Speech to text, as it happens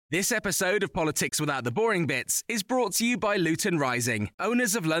This episode of Politics Without the Boring Bits is brought to you by Luton Rising,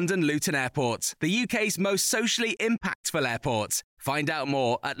 owners of London Luton Airport, the UK's most socially impactful airport. Find out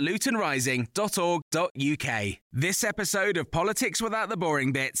more at lutonrising.org.uk. This episode of Politics Without the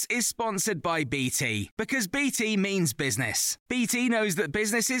Boring Bits is sponsored by BT, because BT means business. BT knows that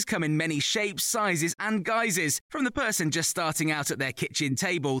businesses come in many shapes, sizes and guises, from the person just starting out at their kitchen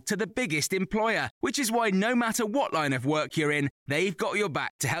table to the biggest employer, which is why no matter what line of work you're in, they've got your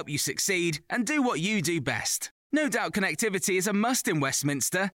back to help you succeed and do what you do best. No doubt connectivity is a must in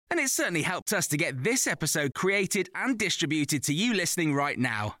Westminster, and it certainly helped us to get this episode created and distributed to you listening right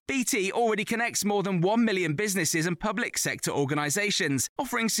now. BT already connects more than 1 million businesses and public sector organisations,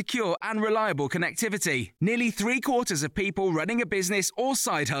 offering secure and reliable connectivity. Nearly 3/4 of people running a business or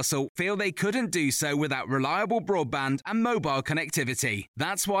side hustle feel they couldn't do so without reliable broadband and mobile connectivity.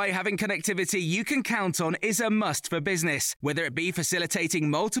 That's why having connectivity you can count on is a must for business, whether it be facilitating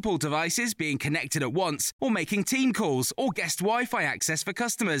multiple devices being connected at once or making team calls or guest Wi-Fi access for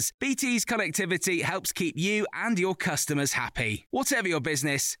customers. BT's connectivity helps keep you and your customers happy. Whatever your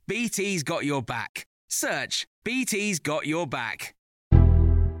business, BT's got your back. Search BT's got your back.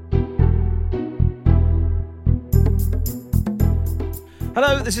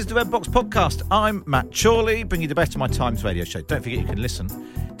 Hello, this is the Red Box Podcast. I'm Matt Chorley, bringing you the best of my Times Radio show. Don't forget you can listen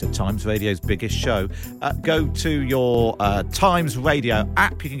to Times Radio's biggest show. Go to your Times Radio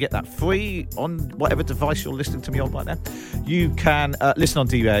app. You can get that free on whatever device you're listening to me on right now. You can listen on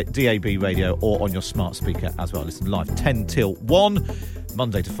DAB radio or on your smart speaker as well. Listen live 10 till 1.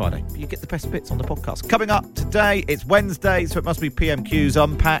 Monday to Friday. You get the best bits on the podcast. Coming up today, it's Wednesday, so it must be PMQ's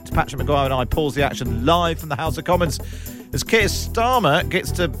Unpacked. Patrick Maguire and I pause the action live from the House of Commons as Keir Starmer gets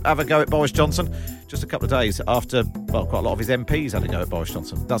to have a go at Boris Johnson just a couple of days after, well, quite a lot of his MPs had a go at Boris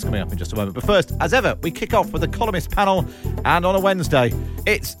Johnson. That's coming up in just a moment. But first, as ever, we kick off with the columnist panel, and on a Wednesday,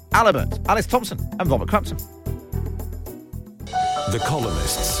 it's Alibert, Alice Thompson and Robert Crampton. The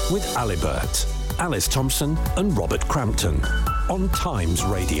Columnists with Alibert, Alice Thompson and Robert Crampton on Times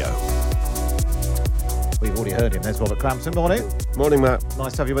Radio. We've already heard him. There's Robert Crampton. Morning. Morning, Matt.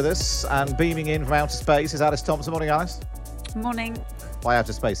 Nice to have you with us. And beaming in from outer space is Alice Thompson. Morning, Alice. Morning. By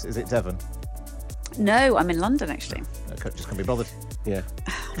outer space, is it Devon? No, I'm in London, actually. Just can't be bothered. Yeah.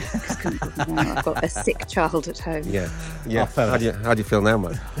 I've got a sick child at home. Yeah. Oh, How do you feel now,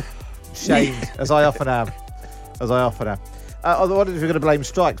 Matt? Shamed, as I often am. I wondered if you're going to blame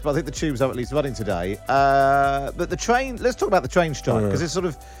strikes, but I think the tubes are at least running today. But the train, let's talk about the train strike, because it's sort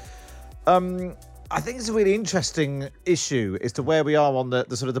of, I think it's a really interesting issue as to where we are on the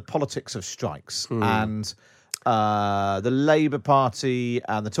sort of the politics of strikes and the Labour Party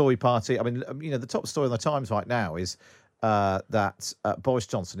and the Tory Party. I mean, you know, the top story in the Times right now is that Boris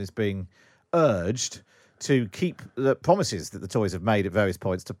Johnson is being urged to keep the promises that the Tories have made at various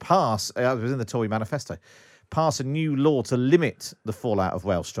points to pass, within the Tory manifesto, pass a new law to limit the fallout of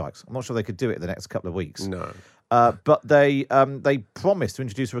rail strikes. I'm not sure they could do it in the next couple of weeks. No. But they promised to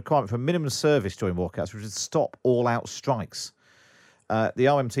introduce a requirement for minimum service during walkouts, which would stop all-out strikes. The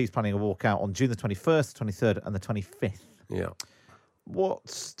RMT is planning a walkout on June the 21st, 23rd and the 25th. Yeah.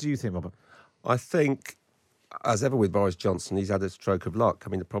 What do you think, Robert? I think, as ever with Boris Johnson, he's had a stroke of luck. I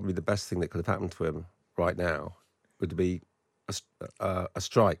mean, probably the best thing that could have happened to him right now would be a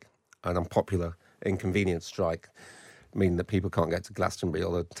strike, an unpopular, inconvenient strike, meaning that people can't get to Glastonbury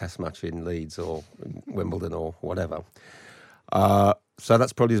or the Test match in Leeds or Wimbledon or whatever. So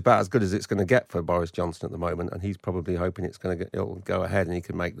that's probably about as good as it's going to get for Boris Johnson at the moment, and he's probably hoping it'll go ahead and he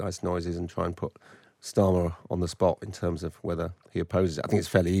can make nice noises and try and put Starmer on the spot in terms of whether he opposes it. I think it's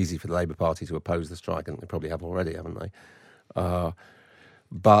fairly easy for the Labour Party to oppose the strike, and they probably have already, haven't they?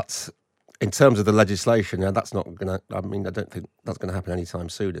 But in terms of the legislation, now that's not going to, I mean, I don't think that's going to happen anytime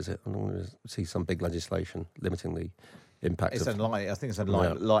soon, is it? I'm going to see some big legislation limiting the impact. It's unlikely. I think it's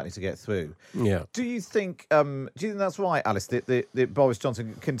unlikely to get through. Yeah. Do you think that's right, Alice, that Boris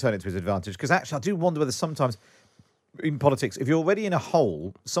Johnson can turn it to his advantage? Because actually, I do wonder whether sometimes in politics, if you're already in a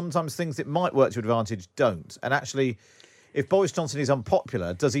hole, sometimes things that might work to your advantage don't. And actually, if Boris Johnson is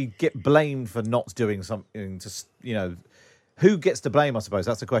unpopular, does he get blamed for not doing something to, you know, who gets to blame, I suppose?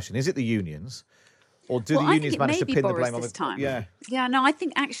 That's the question. Is it the unions? Or do the unions manage to pin the blame on the time? Yeah. Yeah, no, I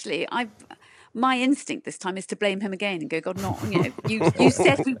think actually my instinct this time is to blame him again and go, God, not, you know, you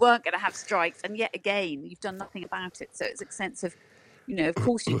said we weren't going to have strikes, and yet again, you've done nothing about it. So it's a sense of, you know, of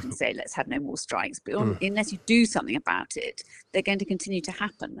course you can say, let's have no more strikes, but unless you do something about it, they're going to continue to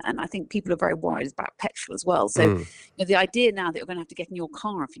happen. And I think people are very worried about petrol as well. So you know, the idea now that you're going to have to get in your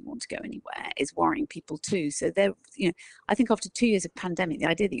car if you want to go anywhere is worrying people too. So they're, you know, I think after 2 years of pandemic, the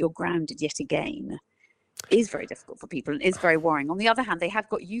idea that you're grounded yet again is very difficult for people and is very worrying. On the other hand, they have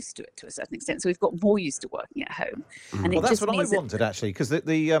got used to it to a certain extent, so we've got more used to working at home. And Well, that's what I wanted, actually, because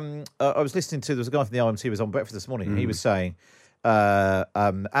I was listening to, there was a guy from the IMT who was on Breakfast this morning, and he was saying,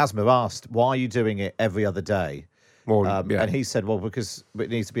 Asma asked, why are you doing it every other day? And he said, well, because it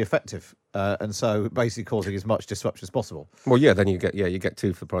needs to be effective. And so basically causing as much disruption as possible. Well, yeah, then you get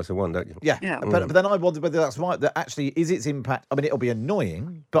two for the price of one, don't you? Yeah. But then I wondered whether that's right. That actually is its impact. I mean, it'll be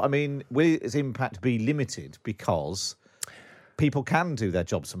annoying, but I mean, will its impact be limited because people can do their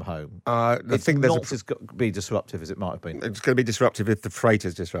jobs from home? It's not as be disruptive as it might have been. It's going to be disruptive if the freight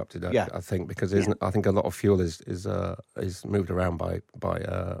is disrupted. I think because I think a lot of fuel is moved around by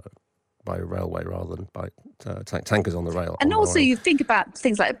railway rather than by tankers on the rail. And also you think about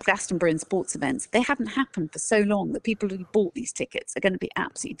things like Glastonbury and sports events. They haven't happened for so long that people who bought these tickets are going to be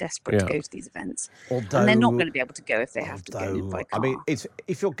absolutely desperate to go to these events. And they're not going to be able to go if they have to go by car. I mean,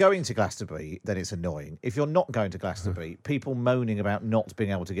 if you're going to Glastonbury, then it's annoying. If you're not going to Glastonbury, people moaning about not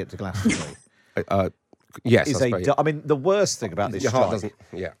being able to get to Glastonbury. Yes, I mean, the worst thing about this strike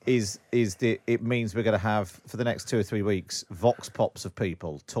is that it means we're going to have, for the next 2 or 3 weeks, vox pops of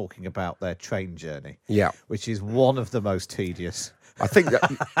people talking about their train journey. Yeah. Which is one of the most tedious. I think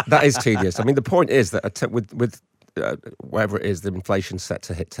that is tedious. I mean, the point is that with whatever it is, the inflation's set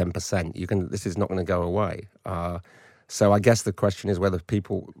to hit 10%. This is not going to go away. So I guess the question is whether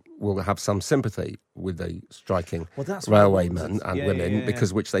people will have some sympathy with the striking railwaymen and women,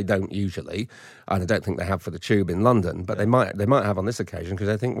 because which they don't usually, and I don't think they have for the tube in London, but they might have on this occasion because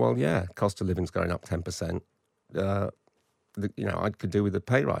they think, well, cost of living's going up 10%. I could do with a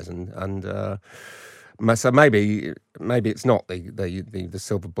pay rise, and so maybe it's not the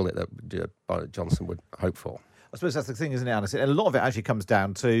silver bullet that Johnson would hope for. I suppose that's the thing, isn't it, Alice? And a lot of it actually comes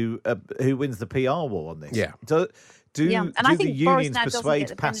down to who wins the PR war on this. Yeah. Do the unions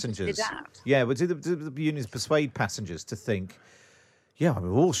persuade passengers? But do the unions persuade passengers to think, I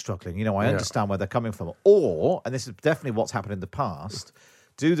mean, we're all struggling. I understand where they're coming from. Or, and this is definitely what's happened in the past,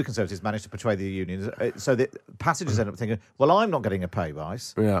 do the Conservatives manage to portray the unions so that passengers end up thinking, well, I'm not getting a pay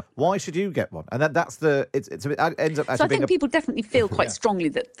rise. Yeah. Why should you get one? And it ends up actually so I think people definitely feel quite strongly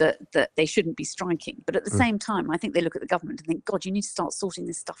that they shouldn't be striking. But at the same time, I think they look at the government and think, God, you need to start sorting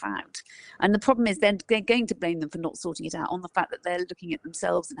this stuff out. And the problem is they're going to blame them for not sorting it out on the fact that they're looking at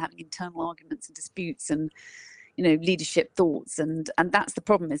themselves and having internal arguments and disputes and leadership thoughts. And that's the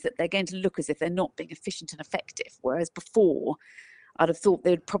problem, is that they're going to look as if they're not being efficient and effective. Whereas before, I'd have thought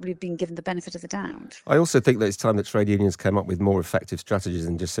they'd probably been given the benefit of the doubt. I also think that it's time that trade unions came up with more effective strategies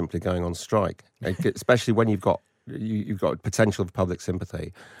than just simply going on strike, especially when you've got potential for public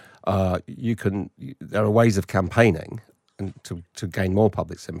sympathy. There are ways of campaigning and to gain more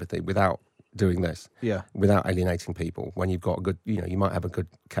public sympathy without doing this, without alienating people. When you've got a good, you might have a good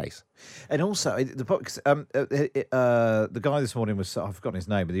case. And also, the guy this morning was, I've forgotten his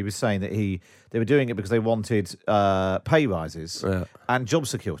name, but he was saying that they were doing it because they wanted pay rises and job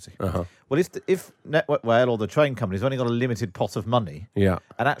security. Uh-huh. Well, if Network Rail or the train company's only got a limited pot of money, and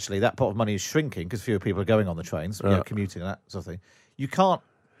actually that pot of money is shrinking because fewer people are going on the trains, commuting and that sort of thing, you can't.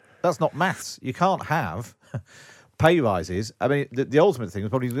 That's not maths. You can't have pay rises. I mean, the ultimate thing is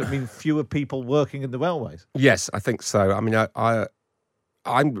probably going to mean fewer people working in the railways. Yes, I think so. I mean,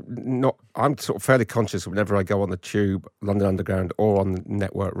 I'm sort of fairly conscious whenever I go on the tube, London Underground, or on the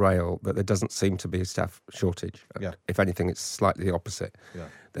Network Rail, that there doesn't seem to be a staff shortage. Yeah. If anything, it's slightly the opposite. Yeah.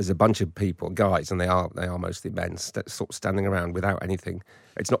 There's a bunch of people, guys, and they are mostly men, sort of standing around without anything.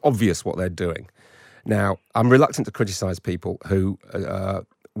 It's not obvious what they're doing. Now, I'm reluctant to criticise people who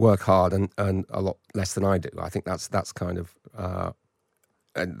work hard and earn a lot less than I do. I think that's kind of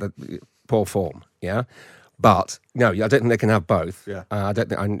the poor form, But no, I don't think they can have both. Yeah.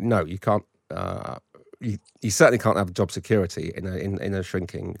 No, you can't. You certainly can't have job security in a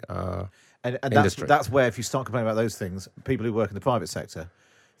shrinking industry. That's where, if you start complaining about those things, people who work in the private sector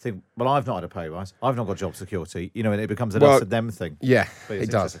think, well, I've not had a pay rise, I've not got job security, and it becomes an us and them thing. Yeah,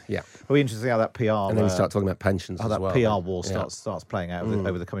 it does. Yeah, it'll be interesting how that PR and then you start talking about pensions. How as that well, PR war starts playing out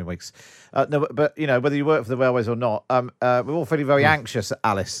over the coming weeks. No, but whether you work for the railways or not, we're all feeling very anxious,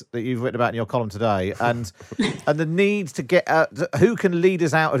 Alice, that you've written about in your column today, and the need to get who can lead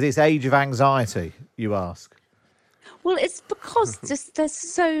us out of this age of anxiety, you ask. Well, it's because there's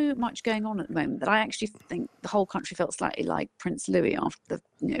so much going on at the moment that I actually think the whole country felt slightly like Prince Louis after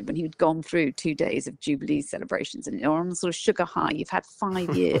when he'd gone through 2 days of Jubilee celebrations and on a sort of sugar high. You've had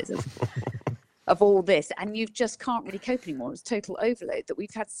 5 years of of all this, and you just can't really cope anymore. It's total overload that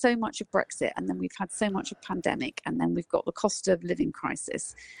we've had so much of Brexit, and then we've had so much of pandemic, and then we've got the cost of living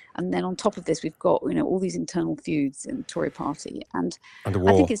crisis, and then on top of this we've got all these internal feuds in the Tory party, and the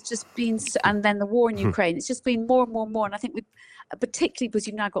war. I think it's just been, and then the war in Ukraine, it's just been more and more and more, and I think we've, particularly because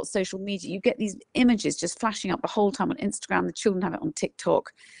you've now got social media, you get these images just flashing up the whole time on Instagram, the children have it on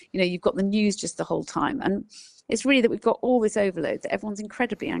TikTok, you've got the news just the whole time, and it's really that we've got all this overload, that everyone's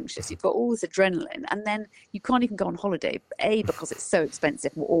incredibly anxious. You've got all this adrenaline, and then you can't even go on holiday. A, because it's so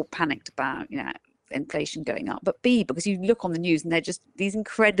expensive, we're all panicked about inflation going up. But B, because you look on the news and they're just these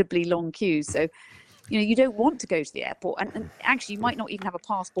incredibly long queues. So, you don't want to go to the airport, and actually you might not even have a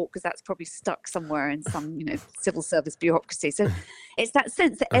passport because that's probably stuck somewhere in some civil service bureaucracy. So it's that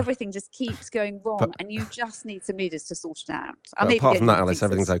sense that everything just keeps going wrong, and you just need some leaders to sort it out. Apart from that, Alice,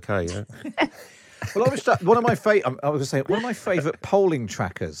 everything's okay. Yeah. Well, one of my favourite polling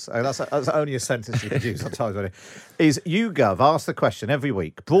trackers, and that's only a sentence you could use on Times Radio, is YouGov asks the question every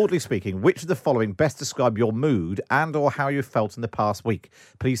week, broadly speaking, which of the following best describe your mood and or how you felt in the past week?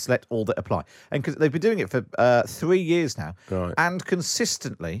 Please select all that apply. And because they've been doing it for 3 years now, right. And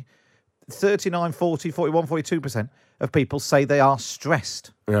consistently, 39, 40, 41, 42% of people say they are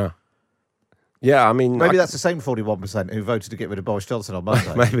stressed. Yeah. Yeah, I mean... Maybe that's the same 41% who voted to get rid of Boris Johnson on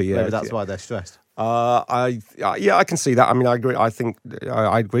Monday. Maybe that's why they're stressed. I can see that. I mean, I agree. I think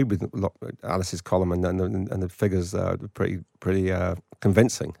I agree with Alice's column, and the figures are pretty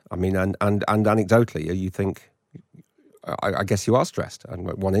convincing. I mean, and anecdotally, you think, I guess you are stressed,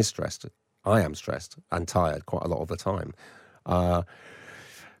 and one is stressed. I am stressed and tired quite a lot of the time,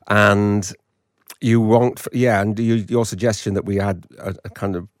 and you won't. Yeah, and your suggestion that we had a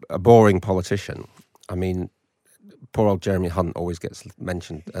kind of a boring politician. I mean, poor old Jeremy Hunt always gets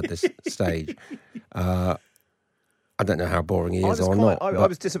mentioned at this stage. I don't know how boring he is or not.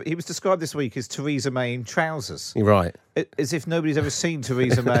 He was described this week as Theresa May in trousers. You're right. As if nobody's ever seen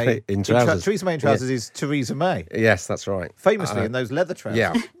Theresa May in trousers. Theresa May in trousers is Theresa May. Yes, that's right. Famously in those leather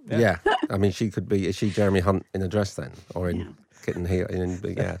trousers. Yeah. I mean, she could be. Is she Jeremy Hunt in a dress then, or in kitten heel,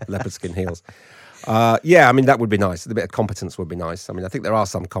 leopard skin heels? I mean, that would be nice. A bit of competence would be nice. I mean, I think there are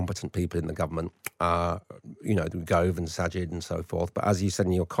some competent people in the government, Gove and Sajid and so forth. But as you said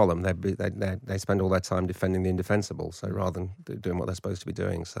in your column, they spend all their time defending the indefensible, so rather than doing what they're supposed to be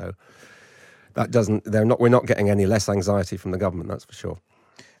doing. So that doesn't. We're not getting any less anxiety from the government. That's for sure.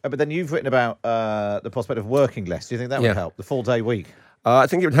 But then you've written about the prospect of working less. Do you think that would help? The 4-day week. I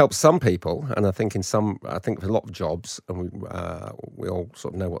think it would help some people, and I think for a lot of jobs, and we all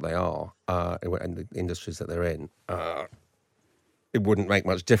sort of know what they are, and the industries that they're in, it wouldn't make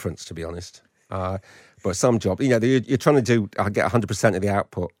much difference, to be honest. But some jobs, you're trying to get 100% of the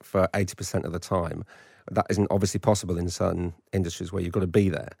output for 80% of the time. That isn't obviously possible in certain industries where you've got to be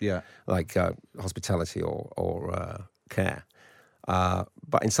there, like hospitality or care.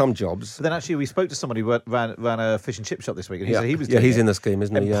 But in some jobs... But then actually we spoke to somebody who ran a fish and chip shop this week, and he said he was doing he's in the scheme,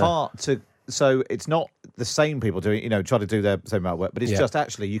 isn't he? So it's not the same people doing, try to do their same amount of work, but it's just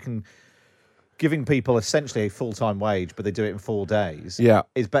actually you can... Giving people essentially a full-time wage, but they do it in 4 days,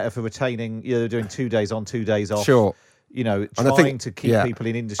 is better for retaining... they're doing 2 days on, 2 days off. Sure. Trying to keep people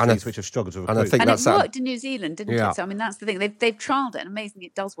in industries which have struggled to recruit. And it worked in New Zealand, didn't it? So, I mean, that's the thing. They've trialled it, and amazingly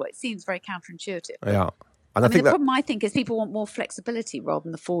it does work. It seems very counterintuitive. Yeah. And the problem, I think, is people want more flexibility rather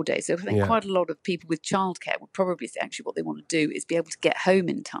than the 4 days. So I think quite a lot of people with childcare would probably say actually what they want to do is be able to get home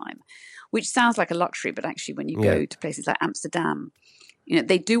in time, which sounds like a luxury, but actually when you go to places like Amsterdam,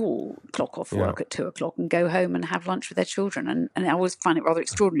 they do all clock off work at 2:00 and go home and have lunch with their children. And I always find it rather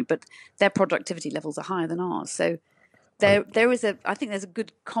extraordinary, but their productivity levels are higher than ours. So I think there's a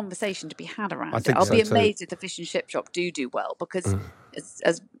good conversation to be had around it. I'll be amazed if the fish and chip shop do well, because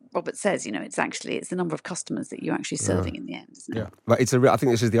as Robert says, it's the number of customers that you're actually serving in the end, isn't it? But I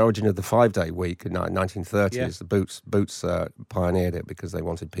think this is the origin of the 5-day week in 1930s. Yeah. The Boots pioneered it because they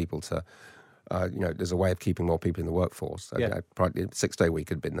wanted people to, there's a way of keeping more people in the workforce. So, probably 6-day week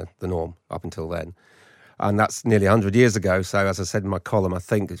had been the norm up until then. And that's nearly 100 years ago. So, as I said in my column, I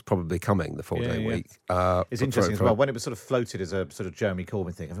think it's probably coming, the 4-day week. It's interesting as well. When it was sort of floated as a sort of Jeremy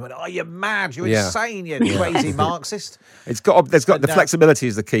Corbyn thing, everyone went, "Oh, you're mad! You're insane! You crazy Marxist!" The flexibility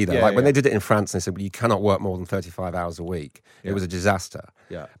is the key, though. When they did it in France, they said, "Well, you cannot work more than 35 hours a week." It was a disaster.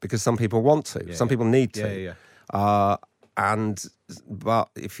 Yeah. Because some people want to, some people need to. But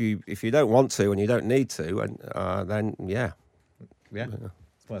if you don't want to and you don't need to, then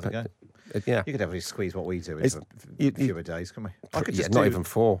It's worth a go. You could definitely squeeze what we do in fewer days, couldn't we? I could just not even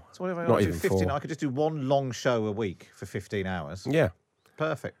 4. So not even 4. I could just do one long show a week for 15 hours. Yeah.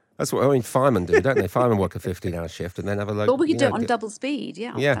 Perfect. That's what firemen do, don't they? Firemen work a 15-hour shift and then have a load. Or we could do it on double speed.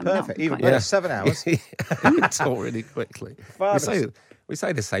 Yeah. Yeah, Perfect. Even better, 7 hours. Talk really quickly. We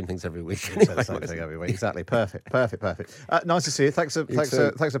say the same things every week. We say the same thing every week. Exactly. Perfect. Nice to see you. Thanks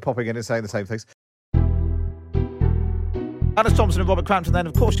for popping in and saying the same things. Alice Thompson and Robert Crampton, then,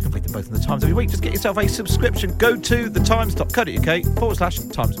 of course, you can read them both in the Times every week. Just get yourself a subscription. Go to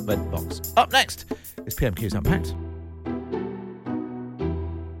thetimes.co.uk/Times Event Box. Up next is PMQ's Unpacked.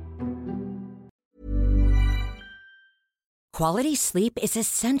 Quality sleep is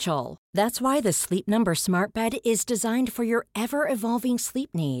essential. That's why the Sleep Number Smart Bed is designed for your ever-evolving sleep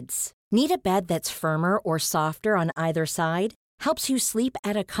needs. Need a bed that's firmer or softer on either side? Helps you sleep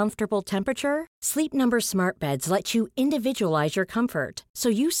at a comfortable temperature? Sleep Number Smart Beds let you individualize your comfort, so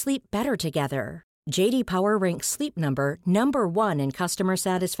you sleep better together. J.D. Power ranks Sleep Number number 1 in customer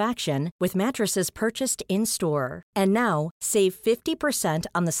satisfaction with mattresses purchased in-store. And now, save 50%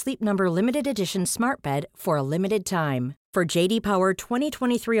 on the Sleep Number Limited Edition Smart Bed for a limited time. For J.D. Power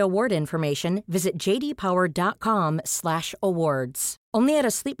 2023 award information, visit jdpower.com/awards. Only at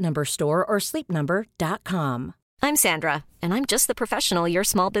a Sleep Number store or sleepnumber.com. I'm Sandra, and I'm just the professional your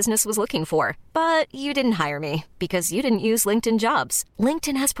small business was looking for. But you didn't hire me because you didn't use LinkedIn Jobs.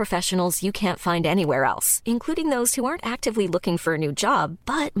 LinkedIn has professionals you can't find anywhere else, including those who aren't actively looking for a new job,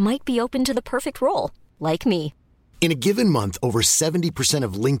 but might be open to the perfect role, like me. In a given month, over 70%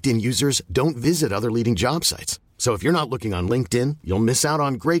 of LinkedIn users don't visit other leading job sites. So if you're not looking on LinkedIn, you'll miss out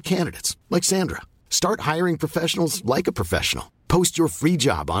on great candidates like Sandra. Start hiring professionals like a professional. Post your free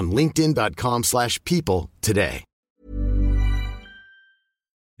job on linkedin.com/people today.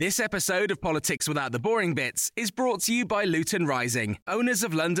 This episode of Politics Without the Boring Bits is brought to you by Luton Rising, owners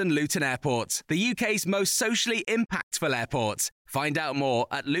of London Luton Airport, the UK's most socially impactful airport. Find out more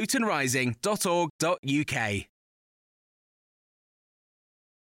at lutonrising.org.uk.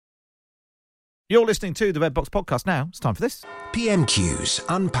 You're listening to the Red Box Podcast now. It's time for this. PMQ's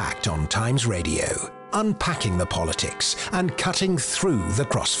Unpacked on Times Radio. Unpacking the politics and cutting through the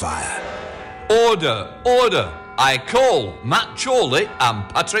crossfire. Order, order. I call Matt Chorley and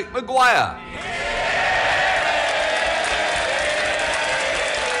Patrick Maguire.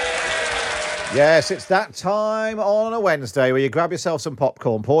 Yes, it's that time on a Wednesday where you grab yourself some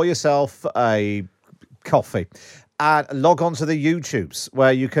popcorn, pour yourself a coffee, and log on to the YouTubes,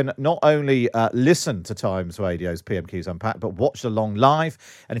 where you can not only listen to Times Radio's PMQ's Unpacked, but watch along live.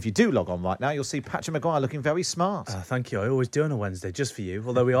 And if you do log on right now, you'll see Patrick Maguire looking very smart. Thank you. I always do on a Wednesday, just for you,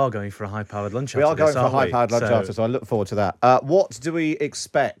 although we are going for a high-powered lunch We after are going this, for a aren't we? high-powered lunch after, so I look forward to that. What do we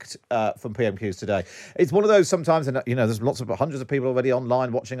expect from PMQs today? It's one of those sometimes, and there's hundreds of people already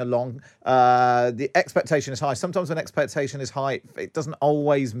online watching along. The expectation is high. Sometimes when expectation is high, it doesn't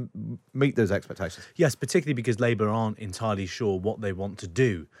always meet those expectations. Yes, particularly because Labour aren't entirely sure what they want to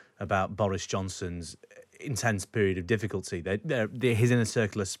do about Boris Johnson's intense period of difficulty. His inner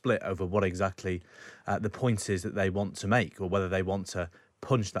circle is split over what exactly the point is that they want to make, or whether they want to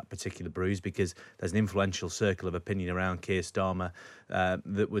punch that particular bruise, because there's an influential circle of opinion around Keir Starmer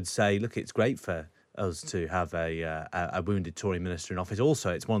that would say, look, it's great for us to have a wounded Tory minister in office.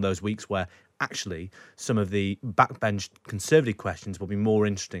 Also, it's one of those weeks where actually some of the backbench Conservative questions will be more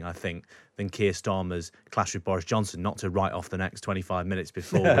interesting, I think, than Keir Starmer's clash with Boris Johnson, not to write off the next 25 minutes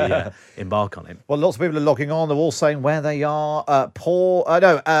before we embark on it. Well, lots of people are logging on. They're all saying where they are.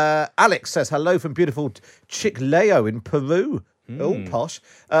 Alex says hello from beautiful Chiclayo in Peru. Oh, posh.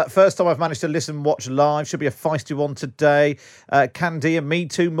 First time I've managed to watch live. Should be a feisty one today. Candia, me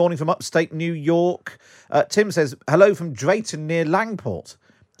too. Morning from upstate New York. Tim says, hello from Drayton near Langport.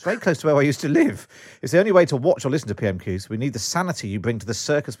 It's very close to where I used to live. It's the only way to watch or listen to PMQs. We need the sanity you bring to the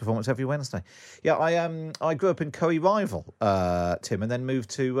circus performance every Wednesday. Yeah, I grew up in Curry Rival, Tim, and then moved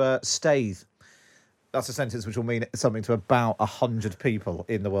to Staithe. That's a sentence which will mean something to about 100 people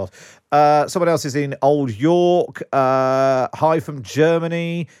in the world. Someone else is in Old York. Hi from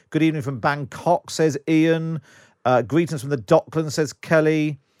Germany. Good evening from Bangkok, says Ian. Greetings from the Docklands, says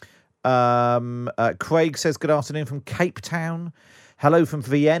Kelly. Craig says good afternoon from Cape Town. Hello from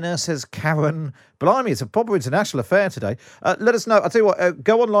Vienna, says Karen. Blimey, it's a proper international affair today. Let us know. I'll tell you what,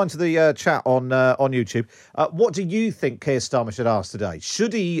 go online to the chat on YouTube. What do you think Keir Starmer should ask today?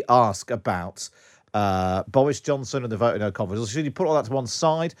 Should he ask about Boris Johnson and the vote in no confidence, or should he put all that to one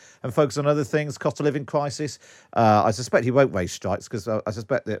side and focus on other things, cost of living crisis? I suspect he won't raise strikes, because I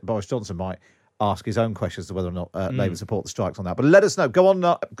suspect that Boris Johnson might ask his own questions as to whether or not Labour support the strikes on that. But let us know. Go on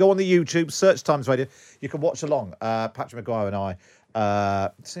the YouTube, search Times Radio. You can watch along. Patrick Maguire and I.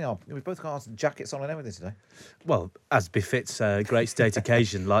 We've both got our jackets on and everything today. Well, as befits a great state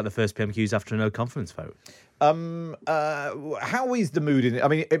occasion, like the first PMQs after a no-confidence vote. How is the mood in it? I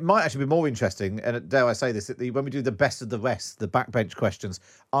mean, it might actually be more interesting, and dare I say this, when we do the best of the rest, the backbench questions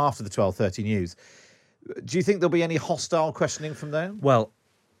after the 12:30 news. Do you think there'll be any hostile questioning from there? Well,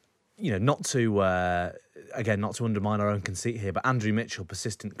 not to undermine our own conceit here, but Andrew Mitchell,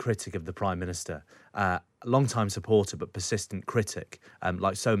 persistent critic of the Prime Minister, long-time supporter but persistent critic,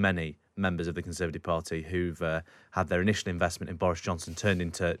 like so many members of the Conservative Party who've had their initial investment in Boris Johnson turned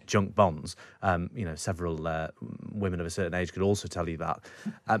into junk bonds. Several women of a certain age could also tell you that.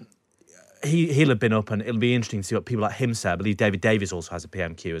 He'll have been up, and it'll be interesting to see what people like him say. I believe David Davis also has a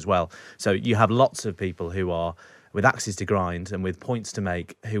PMQ as well. So you have lots of people who are with axes to grind and with points to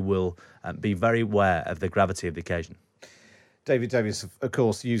make who will be very aware of the gravity of the occasion. David Davis, of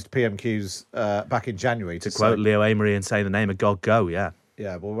course, used PMQs back in January to quote Leo Amory and say, "In the name of God, go!" Yeah.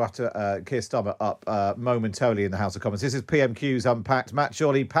 Yeah, well, we'll have to Keir Starmer up momentarily in the House of Commons. This is PMQs Unpacked. Matt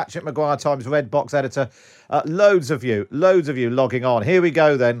Chorley, Patrick Maguire, Times Red Box editor. Loads of you logging on. Here we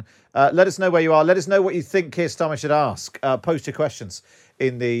go then. Let us know where you are. Let us know what you think Keir Starmer should ask. Post your questions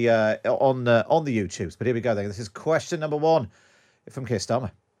in the on the YouTubes. But here we go then. This is question number 1 from Keir Starmer.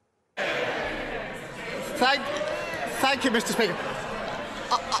 Thank you, Mr. Speaker.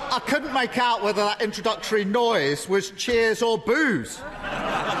 I couldn't make out whether that introductory noise was cheers or boos.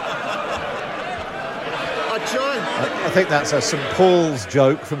 I think that's a St Paul's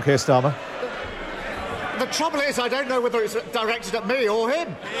joke from Keir Starmer. The trouble is, I don't know whether it's directed at me or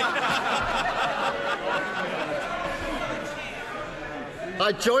him.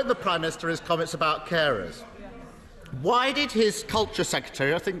 I joined the Prime Minister in his comments about carers. Why did his Culture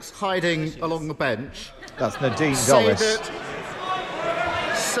Secretary, I think hiding along the bench... That's Nadine say Dorris. That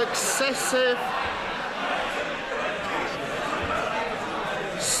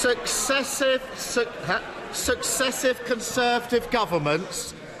successive Conservative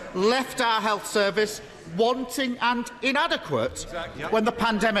governments left our health service wanting and inadequate when the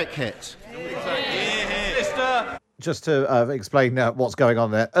pandemic hit. Just to explain what's going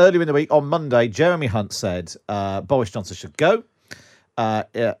on there. Earlier in the week, on Monday, Jeremy Hunt said Boris Johnson should go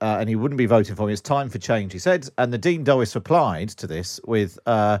and he wouldn't be voting for him. It's time for change, he said. And Nadine Dorris replied to this with,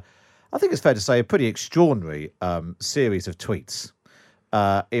 I think it's fair to say, a pretty extraordinary series of tweets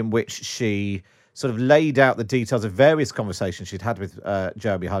in which she sort of laid out the details of various conversations she'd had with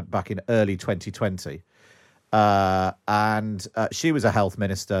Jeremy Hunt back in early 2020. And she was a health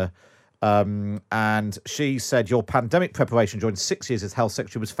minister. And she said, your pandemic preparation during 6 years as health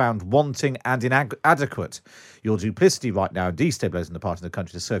secretary was found wanting and inadequate. Your duplicity right now destabilising the part of the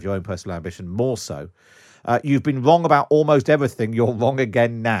country to serve your own personal ambition more so. You've been wrong about almost everything. You're wrong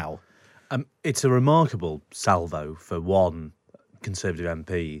again now. It's a remarkable salvo for one Conservative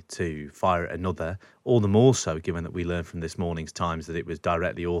MP to fire at another, all the more so given that we learned from this morning's Times that it was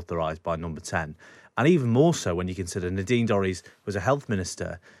directly authorised by Number 10. And even more so when you consider Nadine Dorries was a health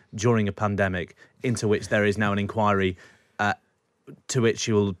minister during a pandemic into which there is now an inquiry to which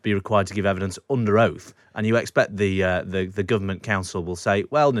she will be required to give evidence under oath. And you expect the government council will say,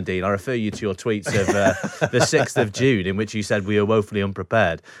 well, Nadine, I refer you to your tweets of the 6th of June in which you said we were woefully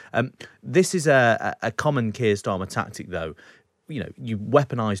unprepared. This is a common Keir Starmer tactic, though. You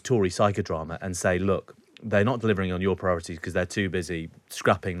weaponise Tory psychodrama and say, look, they're not delivering on your priorities because they're too busy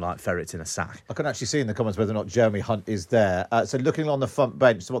scrapping like ferrets in a sack. I can actually see in the comments whether or not Jeremy Hunt is there. So looking on the front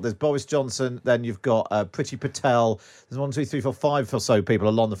bench, so there's Boris Johnson, then you've got Priti Patel. There's 1, 2, 3, 4, 5 or so people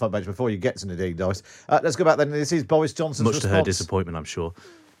along the front bench before you get to Nadine Dorries. Let's go back then. This is Boris Johnson's Much response. to her disappointment, I'm sure.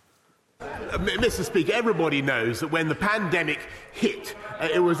 Mr. Speaker, everybody knows that when the pandemic hit,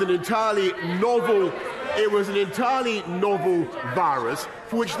 it was an entirely novel virus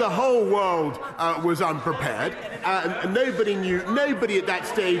for which the whole world was unprepared. And nobody at that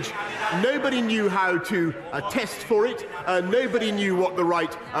stage, nobody knew how to test for it. Nobody knew what the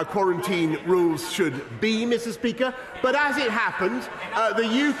right quarantine rules should be, Mr. Speaker. But as it happened, the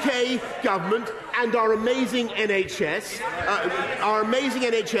UK government and our amazing NHS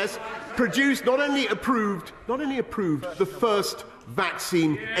produced, not only approved the first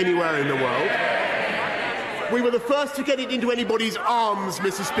vaccine anywhere in the world. We were the first to get it into anybody's arms,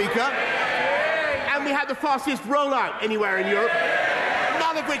 Mr. Speaker. And we had the fastest rollout anywhere in Europe,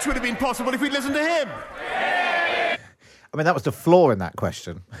 none of which would have been possible if we'd listened to him. I mean, that was the flaw in that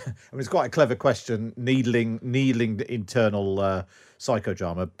question. I mean, it's quite a clever question, needling internal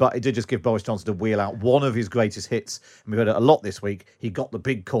psychodrama, but it did just give Boris Johnson to wheel out one of his greatest hits. And we've heard it a lot this week. He got the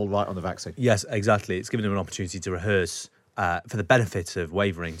big call right on the vaccine. Yes, exactly. It's given him an opportunity to rehearse for the benefit of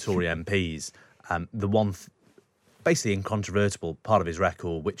wavering Tory MPs the one basically incontrovertible part of his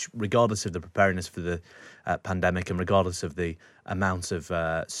record, which, regardless of the preparedness for the pandemic and regardless of the amount of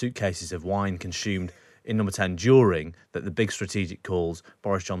suitcases of wine consumed in Number 10 during, that the big strategic calls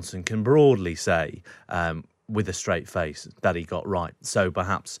Boris Johnson can broadly say with a straight face that he got right. So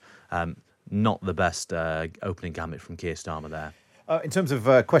perhaps not the best opening gambit from Keir Starmer there. In terms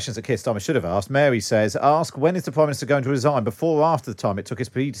of questions that Keir Starmer should have asked, Mary says, ask when is the Prime Minister going to resign, before or after the time it took his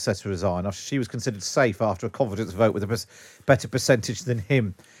predecessor to resign, after she was considered safe after a confidence vote with a better percentage than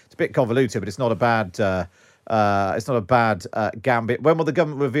him. It's a bit convoluted, but it's not a bad gambit. When will the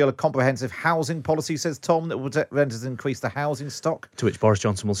government reveal a comprehensive housing policy, says Tom, that will increase the housing stock? To which Boris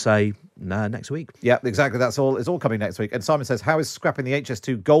Johnson will say, nah, next week. Yeah, exactly. That's all. It's all coming next week. And Simon says, how is scrapping the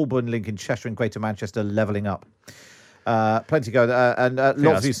HS2 Goulburn link in Cheshire and Greater Manchester levelling up? Plenty go. And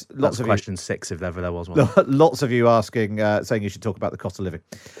lots of question 6 if ever there was one. Lots of you asking, saying you should talk about the cost of living.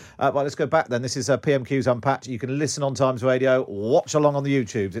 Well, let's go back then. This is PMQ's Unpacked. You can listen on Times Radio, watch along on the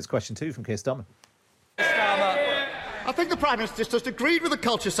YouTubes. It's question 2 from Keir Starmer. I think the Prime Minister just agreed with the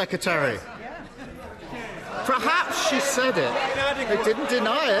Culture Secretary. Perhaps she said it. They didn't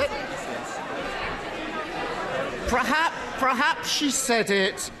deny it. Perhaps she said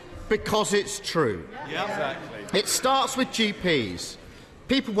it because it's true. Yeah, exactly. It starts with GPs.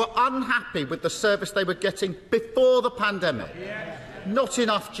 People were unhappy with the service they were getting before the pandemic. Not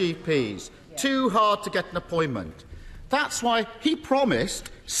enough GPs. Too hard to get an appointment. That's why he promised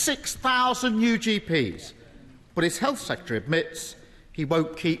 6,000 new GPs. But his health secretary admits he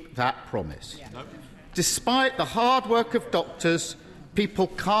won't keep that promise. Despite the hard work of doctors, people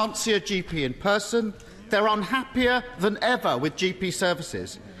can't see a GP in person. They're unhappier than ever with GP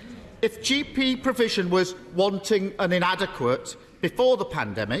services. If GP provision was wanting and inadequate before the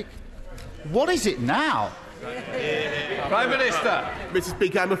pandemic, what is it now? Prime Minister. Mr.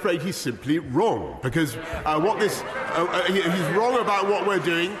 Speaker, I'm afraid he's simply wrong, because he's wrong about what we're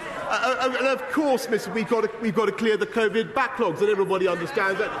doing. And of course, we've got to clear the COVID backlogs, and everybody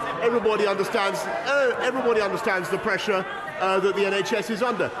understands that. Everybody understands the pressure that the NHS is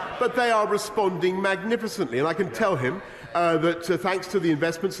under. But they are responding magnificently, and I can tell him that thanks to the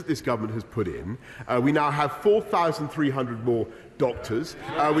investments that this government has put in, we now have 4,300 more doctors.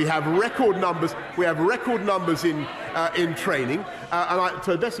 We have record numbers. We have record numbers in training. And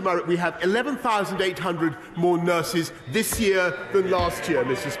to the best of my knowledge, we have 11,800 more nurses this year than last year,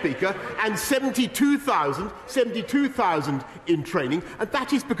 Mr. Speaker, and 72,000 in training. And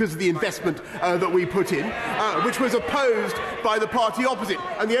that is because of the investment that we put in, which was opposed by the party opposite.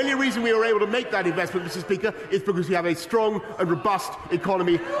 And the only reason we were able to make that investment, Mr. Speaker, is because we have a strong and robust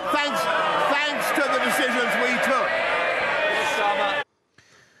economy, thanks to the decisions we took.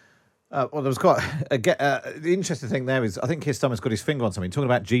 Well, there was quite the interesting thing there is I think Keir Starmer's got his finger on something. Talking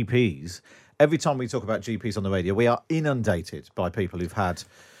about GPs, every time we talk about GPs on the radio, we are inundated by people who've had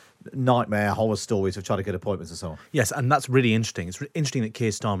nightmare horror stories of trying to get appointments and so on. Yes, and that's really interesting. It's interesting that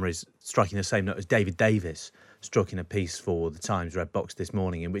Keir Starmer is striking the same note as David Davis struck in a piece for the Times Red Box this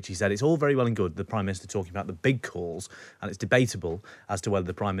morning, in which he said it's all very well and good the Prime Minister talking about the big calls, and it's debatable as to whether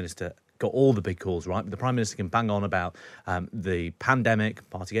the Prime Minister got all the big calls right, but the Prime Minister can bang on about the pandemic,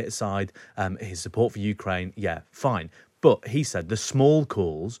 Partygate aside, his support for Ukraine, yeah, fine. But he said the small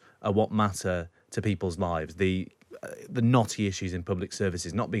calls are what matter to people's lives, the knotty issues in public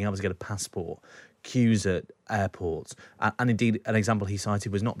services, not being able to get a passport, queues at airports, and indeed an example he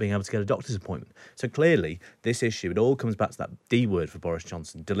cited was not being able to get a doctor's appointment. So clearly this issue, it all comes back to that D word for Boris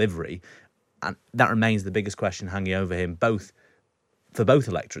Johnson, delivery, and that remains the biggest question hanging over him, for both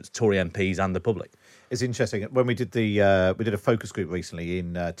electorates, Tory MPs and the public. It's interesting. When we did a focus group recently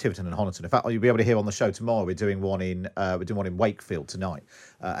in Tiverton and Honiton. In fact, you'll be able to hear on the show tomorrow. We're doing one in Wakefield tonight,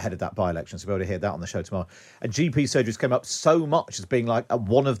 ahead of that by-election. So we'll be able to hear that on the show tomorrow. And GP surgeries came up so much as being like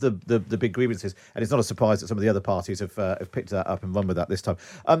one of the big grievances. And it's not a surprise that some of the other parties have picked that up and run with that this time.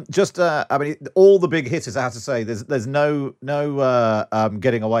 All the big hitters, I have to say, there's no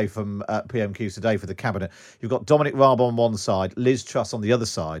getting away from PMQs today for the cabinet. You've got Dominic Raab on one side, Liz Truss on the other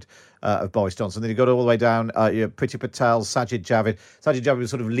side. Of Boris Johnson. Then you got all the way down, Priti Patel, Sajid Javid. Sajid Javid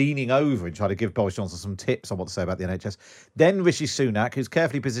was sort of leaning over and trying to give Boris Johnson some tips on what to say about the NHS. Then Rishi Sunak, who's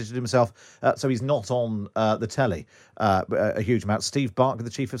carefully positioned himself so he's not on the telly a huge amount. Steve Barker,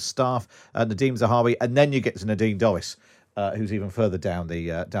 the Chief of Staff, Nadeem Zahawi, and then you get to Nadine Dorries. who's even further down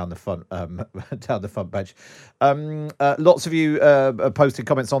the front bench. Lots of you posting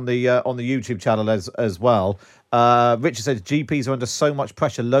comments on the YouTube channel as well. Richard says GPs are under so much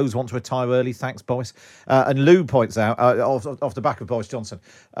pressure. Lowe's want to retire early. Thanks, Boris. And Lou points out off the back of Boris Johnson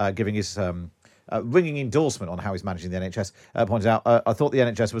giving his ringing endorsement on how he's managing the NHS, pointed out, I thought the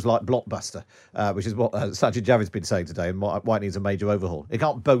NHS was like Blockbuster, which is what Sajid Javid's been saying today, and why it needs a major overhaul. It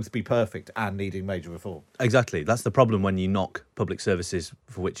can't both be perfect and needing major reform. Exactly. That's the problem when you knock public services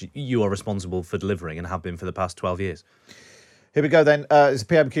for which you are responsible for delivering and have been for the past 12 years. Here we go then. It's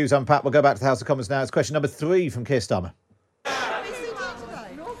PMQ's Unpacked. We'll go back to the House of Commons now. It's question number 3 from Keir Starmer.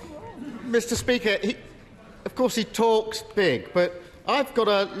 Mr. Speaker, of course he talks big, but I've got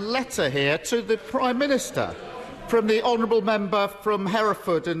a letter here to the Prime Minister from the honourable member from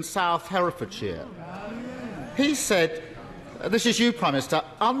Hereford and South Herefordshire. He said, this is you, Prime Minister,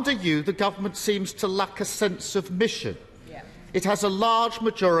 under you the government seems to lack a sense of mission. It has a large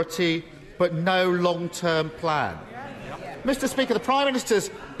majority but no long-term plan. Mr. Speaker, the Prime Minister's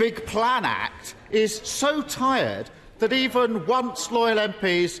Big Plan Act is so tired that even once loyal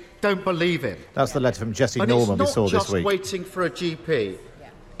MPs don't believe him. That's the letter from Jesse Norman we saw this week. It's not just waiting for a GP.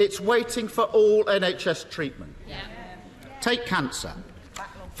 It's waiting for all NHS treatment. Take cancer.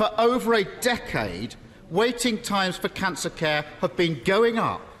 For over a decade, waiting times for cancer care have been going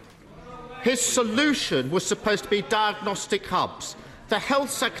up. His solution was supposed to be diagnostic hubs. The Health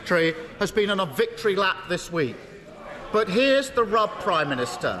Secretary has been on a victory lap this week. But here's the rub, Prime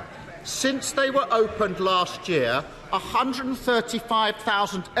Minister. Since they were opened last year,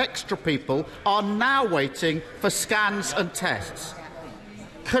 135,000 extra people are now waiting for scans and tests.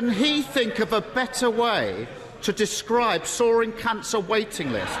 Can he think of a better way to describe soaring cancer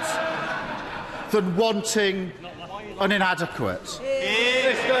waiting lists than wanting and inadequate?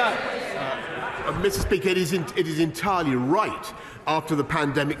 Mr. Speaker, it is entirely right after the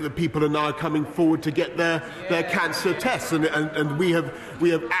pandemic that people are now coming forward to get their cancer tests, and we have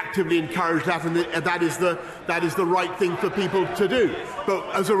actively encouraged that, and that is the right thing for people to do. But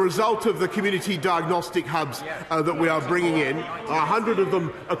as a result of the community diagnostic hubs that we are bringing in, 100 of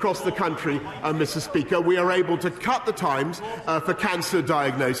them across the country, Mr. Speaker, we are able to cut the times for cancer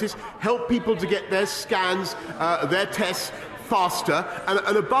diagnosis, help people to get their scans, their tests faster,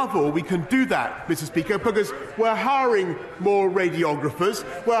 and above all, we can do that, Mr. Speaker, because we're hiring more radiographers,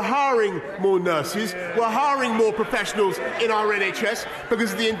 we're hiring more nurses, we're hiring more professionals in our NHS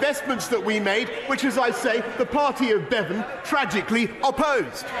because of the investments that we made, which, as I say, the party of Bevan tragically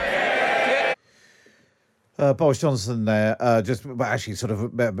opposed. Boris Johnson there, just actually sort of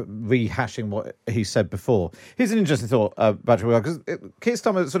rehashing what he said before. Here's an interesting thought, Patrick, because Keir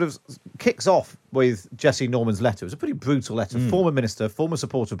Starmer sort of kicks off with Jesse Norman's letter. It was a pretty brutal letter. Former minister, former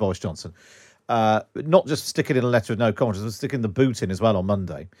supporter of Boris Johnson. Not just sticking in a letter with no comments, but sticking the boot in as well on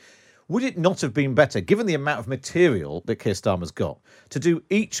Monday. Would it not have been better, given the amount of material that Keir Starmer's got, to do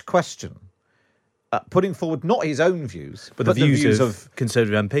each question putting forward not his own views, but the views of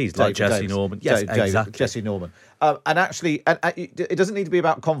Conservative MPs like Jesse Norman. Yes, exactly. Jesse Norman. And actually, it doesn't need to be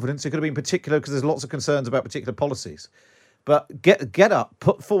about confidence. It could have been particular because there's lots of concerns about particular policies. But get up,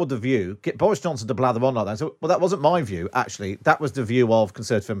 put forward the view, get Boris Johnson to blather on like that. So, well, that wasn't my view, actually. That was the view of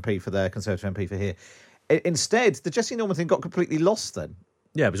Conservative MP for there, Conservative MP for here. Instead, the Jesse Norman thing got completely lost then.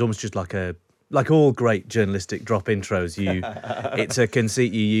 Yeah, it was almost just like all great journalistic drop intros, it's a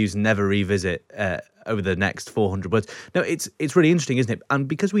conceit you use, never revisit over the next 400 words. No, it's really interesting, isn't it? And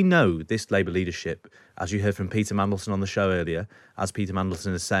because we know this Labour leadership, as you heard from Peter Mandelson on the show earlier, as Peter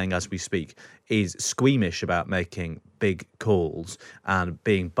Mandelson is saying as we speak, is squeamish about making big calls and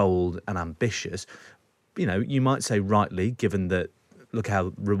being bold and ambitious. You know, you might say rightly, given that, look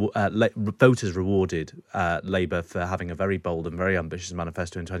how voters rewarded Labour for having a very bold and very ambitious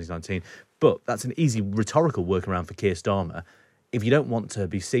manifesto in 2019. But that's an easy rhetorical workaround for Keir Starmer. If you don't want to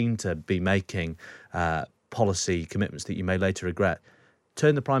be seen to be making policy commitments that you may later regret,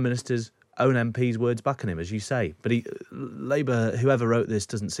 turn the Prime Minister's own MP's words back on him, as you say. But Labour, whoever wrote this,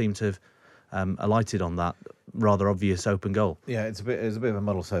 doesn't seem to have alighted on that rather obvious open goal. Yeah, it's a bit of a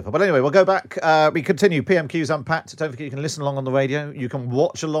muddle so far. But anyway, we'll go back. We continue. PMQ's Unpacked. Don't forget you can listen along on the radio. You can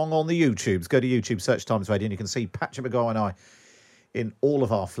watch along on the YouTubes. Go to YouTube, search Times Radio, and you can see Patrick McGowan and I in all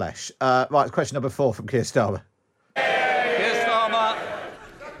of our flesh. Right, question number 4 from Keir Starmer. Keir Starmer.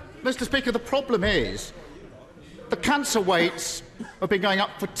 Mr. Speaker, the problem is the cancer rates have been going up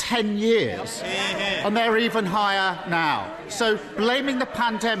for 10 years, and they're even higher now. So blaming the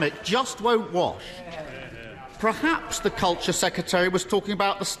pandemic just won't wash. Perhaps the Culture Secretary was talking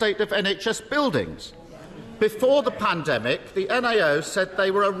about the state of NHS buildings. Before the pandemic, the NAO said they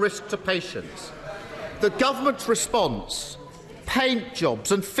were a risk to patients. The government's response, paint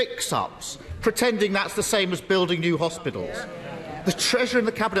jobs and fix-ups, pretending that's the same as building new hospitals. The Treasurer and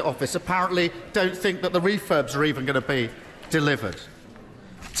the Cabinet Office apparently don't think that the refurbs are even going to be delivered.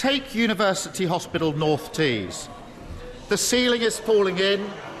 Take University Hospital North Tees. The ceiling is falling in,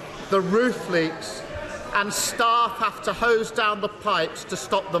 the roof leaks, and staff have to hose down the pipes to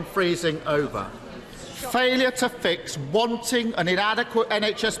stop them freezing over. Failure to fix wanting and inadequate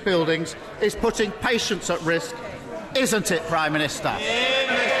NHS buildings is putting patients at risk, isn't it, Prime Minister?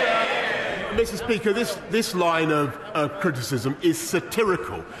 Mr. Speaker, this line of criticism is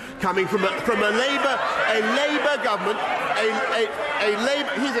satirical, coming from a Labour government,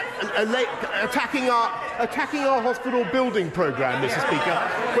 attacking our hospital building programme, Mr. Speaker,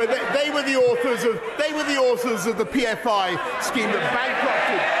 where they were the authors of the PFI scheme that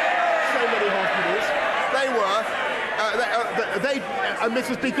bankrupted so many hospitals.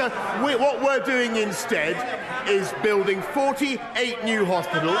 Mr. Speaker, what we're doing instead is building 48 new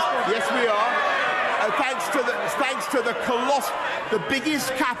hospitals. Yes, we are. Thanks to the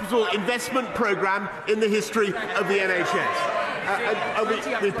biggest capital investment programme in the history of the NHS.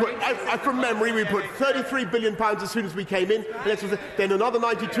 From memory, we put £33 billion as soon as we came in, then another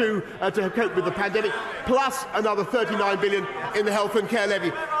 92 to cope with the pandemic, plus another 39 billion in the health and care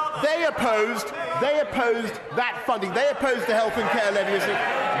levy. They opposed that funding. They opposed the health and care levy.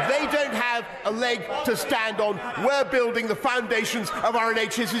 They don't have a leg to stand on. We're building the foundations of our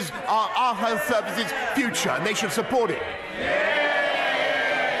NHS's, our health services' future, and they should support it.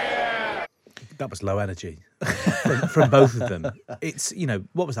 That was low energy from both of them. It's,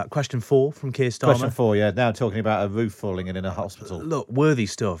 what was that? Question 4 from Keir Starmer? Question 4, yeah. Now talking about a roof falling in a hospital. Look, worthy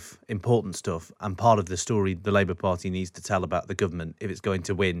stuff, important stuff, and part of the story the Labour Party needs to tell about the government if it's going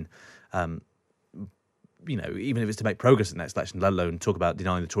to win, even if it's to make progress in the next election, let alone talk about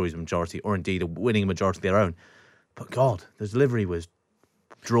denying the Tories a majority or indeed winning a majority of their own. But God, the delivery was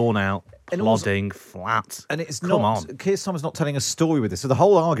drawn out, plodding, flat. And it's Come on. Keir Starmer's not telling a story with this. So the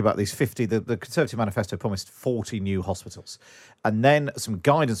whole argument about these 50, the Conservative manifesto promised 40 new hospitals. And then some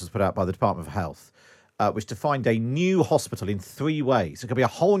guidance was put out by the Department of Health, which defined a new hospital in 3 ways. It could be a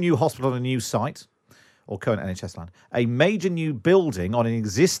whole new hospital on a new site, or current NHS land, a major new building on an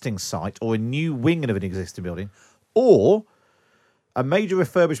existing site or a new wing of an existing building, or a major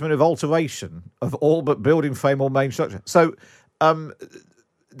refurbishment of alteration of all but building frame or main structure. So,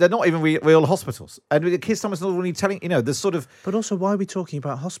 they're not even real hospitals. And Keir Starmer's not really telling, the sort of... But also, why are we talking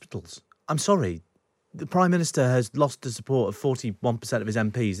about hospitals? I'm sorry. The Prime Minister has lost the support of 41% of his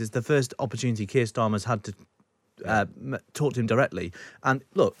MPs. It's the first opportunity Keir Starmer's had to talk to him directly. And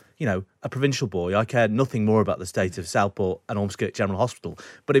look, a provincial boy, I care nothing more about the state of Southport and Ormskirk General Hospital.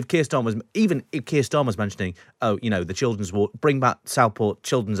 But if Keir Starmer's mentioning, the children's ward, bring back Southport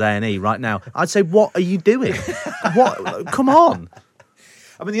Children's A&E right now, I'd say, what are you doing? What? Come on.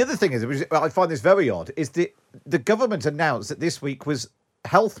 I mean, the other thing is, which I find this very odd, is the government announced that this week was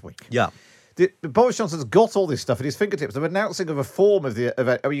Health Week. Yeah. Boris Johnson's got all this stuff at his fingertips. They're announcing a reform of the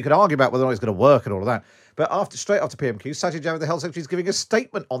event. I mean, you can argue about whether or not it's going to work and all of that. But straight after PMQ, Sajid Javid, the Health Secretary, is giving a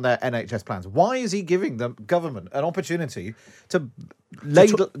statement on their NHS plans. Why is he giving the government an opportunity to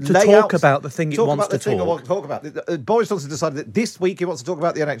talk about the thing it wants to talk about? Boris Johnson decided that this week he wants to talk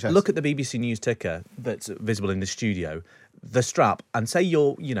about the NHS. Look at the BBC News ticker that's visible in the studio, the strap, and say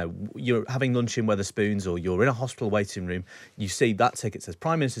you're having lunch in Wetherspoons or you're in a hospital waiting room. You see that ticket says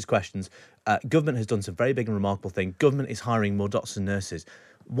Prime Minister's questions. Government has done some very big and remarkable thing. Government is hiring more doctors and nurses.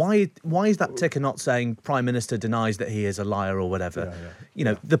 Why is that ticker not saying Prime Minister denies that he is a liar or whatever?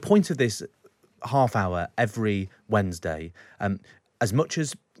 Yeah. The point of this half hour every Wednesday, as much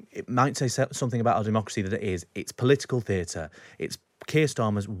as it might say something about our democracy that it is, it's political theatre. It's Keir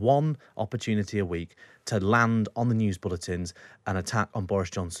Starmer's one opportunity a week to land on the news bulletins and attack on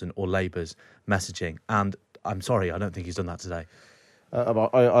Boris Johnson or Labour's messaging. And I'm sorry, I don't think he's done that today.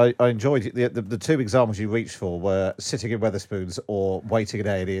 I enjoyed the 2 examples you reached for were sitting in Wetherspoons or waiting in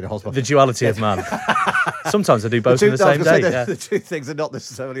A&E in a hospital. The duality of man. Sometimes I do both in the same day. The 2 things are not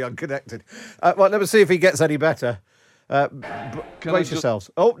necessarily unconnected. Well, let me see if he gets any better. Brace yourselves.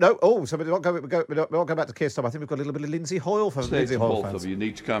 Oh, no. Oh, so we're not going back to Keir Starmer. I think we've got a little bit of Lindsay Hoyle for Lindsay Hoyle fans. Both of you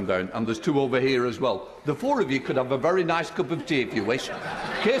need to calm down. And there's 2 over here as well. The 4 of you could have a very nice cup of tea if you wish.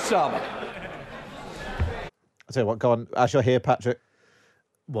 Keir Starmer. I'll tell you what, go on. As you're here, Patrick.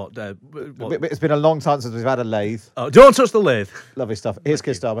 What? It's been a long time since we've had a lathe. Oh, don't touch the lathe. Lovely stuff. Here's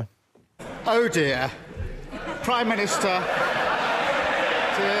Keir Starmer. Oh dear. Prime Minister. Dear.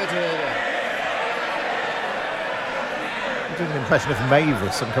 I'm doing an impression of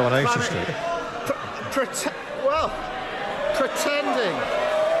Mavis on Coronation Street. Pretending.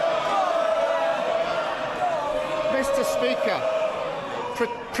 Mr. Speaker,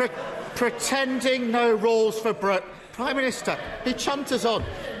 pretending no rules for Prime Minister, he chunters on.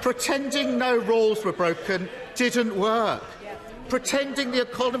 Pretending no rules were broken didn't work. Pretending the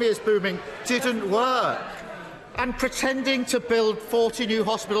economy is booming didn't work. And pretending to build 40 new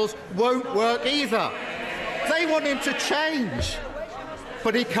hospitals won't work either. They want him to change,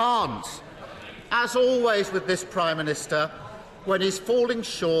 but he can't. As always with this Prime Minister, when he's falling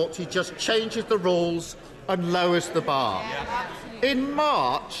short, he just changes the rules and lowers the bar. In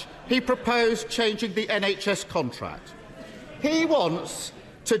March, he proposed changing the NHS contract. He wants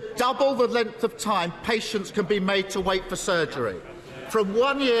to double the length of time patients can be made to wait for surgery, from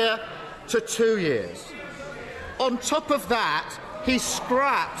 1 year to 2 years. On top of that, he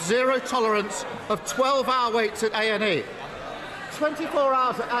scrapped zero tolerance of 12-hour waits at A&E. 24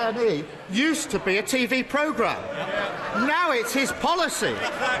 hours at A&E used to be a TV programme. Now it's his policy.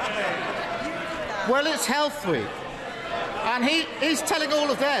 Well, it's Health Week. And he's telling all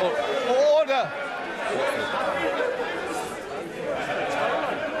of them. Order!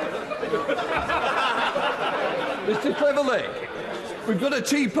 Mr. Cleverly, we've got a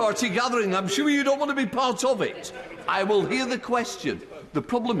Tea Party gathering. I'm sure you don't want to be part of it. I will hear the question. The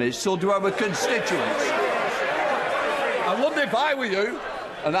problem is, so do our constituents. I wonder if I were you,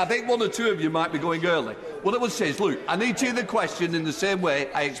 and I think one or two of you might be going early. What I would say is, look, I need to hear the question in the same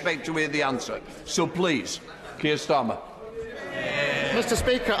way I expect to hear the answer. So please, Keir Starmer. Mr.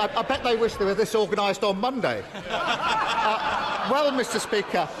 Speaker, I bet they wish they were this organised on Monday. Well, Mr.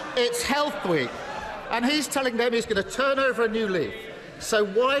 Speaker, it's Health Week, and he's telling them he's going to turn over a new leaf. So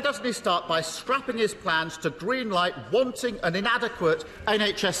why doesn't he start by scrapping his plans to greenlight wanting and inadequate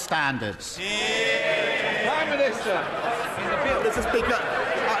NHS standards? Prime Minister. Mr. Speaker,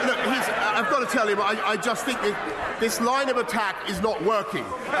 look, I've got to tell him, I just think that this line of attack is not working,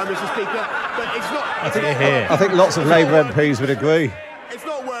 Mr. Speaker. But it's not. I think lots of Labour MPs would agree. It's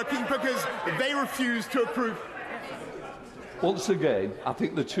not working because they refuse to approve. Once again, I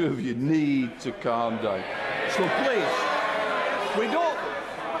think the two of you need to calm down. So please,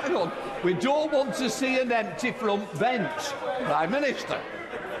 we don't want to see an empty front bench, Prime Minister.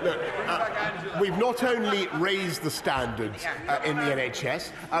 Look, we've not only raised the standards in the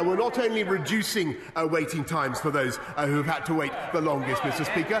NHS, we're not only reducing waiting times for those who have had to wait the longest, Mr.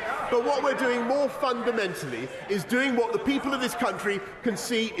 Speaker, but what we're doing more fundamentally is doing what the people of this country can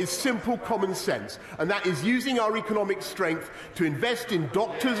see is simple common sense, and that is using our economic strength to invest in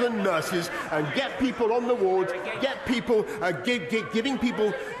doctors and nurses and get people on the wards, get people, giving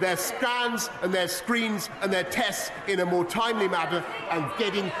people their scans and their screens and their tests in a more timely manner and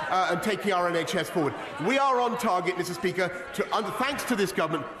getting and taking our NHS forward. We are on target, Mr. Speaker, thanks to this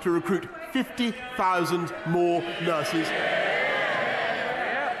government, to recruit 50,000 more nurses.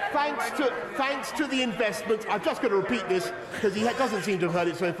 Thanks to the investments, I've just got to repeat this because he doesn't seem to have heard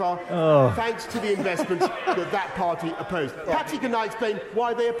it so far. Oh. Thanks to the investments that party opposed. Perhaps he can now explain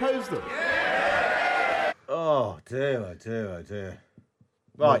why they opposed them. Oh dear, oh dear, oh dear.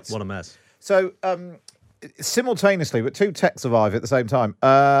 Right. What a mess. So, simultaneously, but two texts arrive at the same time.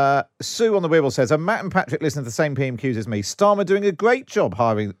 Sue on the Wirral says, Matt and Patrick listen to the same PMQs as me. Starmer doing a great job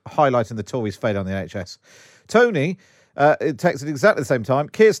highlighting the Tories' failure on the NHS. Tony texted exactly the same time.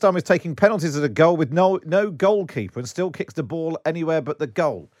 Keir Starmer is taking penalties at a goal with no goalkeeper and still kicks the ball anywhere but the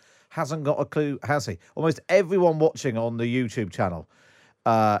goal. Hasn't got a clue, has he? Almost everyone watching on the YouTube channel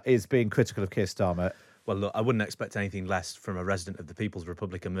is being critical of Keir Starmer. Well, look, I wouldn't expect anything less from a resident of the People's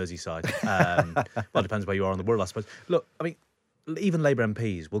Republic of Merseyside. Well, it depends where you are on the world, I suppose. Look, I mean, even Labour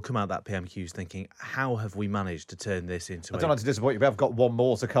MPs will come out that PMQs thinking, how have we managed to turn this into I don't like to disappoint you, but I've got one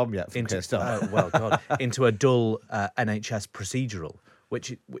more to come yet from Keir Starmer. Well, God, into a dull NHS procedural,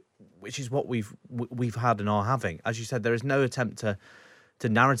 which is what we've had and are having. As you said, there is no attempt to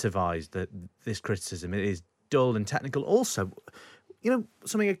narrativise this criticism. It is dull and technical. Also, you know,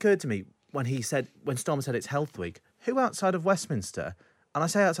 something occurred to me when Starmer said it's Health Week. Who outside of Westminster, and I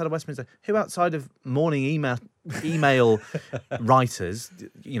say outside of Westminster, who outside of morning email writers,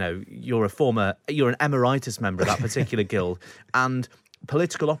 you know, you're an emeritus member of that particular guild, and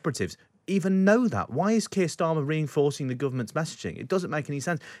political operatives even know that? Why is Keir Starmer reinforcing the government's messaging? It doesn't make any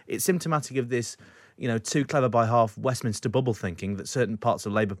sense. It's symptomatic of this, you know, too clever by half Westminster bubble thinking that certain parts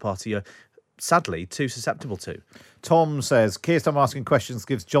of the Labour Party are sadly too susceptible to. Tom says, Keir Starmer asking questions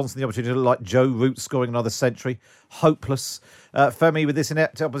gives Johnson the opportunity to look like Joe Root scoring another century. Hopeless. Femi, with this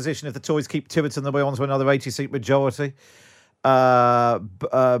inept opposition, if the Tories keep Tiverton, they'll be on to another 80-seat majority.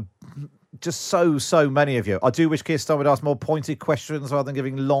 just so many of you. I do wish Keir Starmer would ask more pointed questions rather than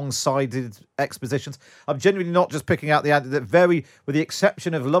giving long-sided expositions. I'm genuinely not just picking out with the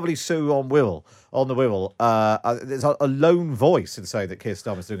exception of lovely Sue on the Wirral, there's a lone voice in saying that Keir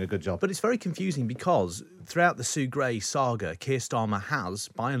Starmer's doing a good job. But it's very confusing because throughout the Sue Gray saga, Keir Starmer has,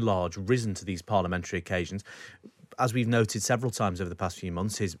 by and large, risen to these parliamentary occasions. As we've noted several times over the past few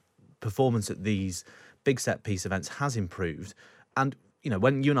months, his performance at these big set-piece events has improved. And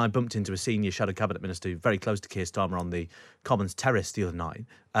when you and I bumped into a senior shadow cabinet minister very close to Keir Starmer on the Commons terrace the other night,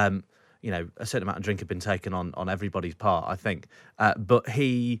 a certain amount of drink had been taken on everybody's part, I think. But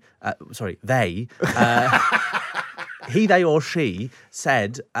they or she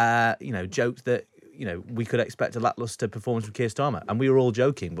said, joked that, we could expect a lacklustre performance from Keir Starmer. And we were all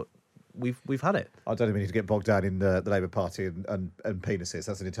joking, but we've had it. I don't even need to get bogged down in the Labour Party and penises.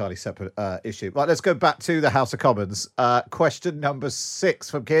 That's an entirely separate issue. Right, let's go back to the House of Commons. Question number 6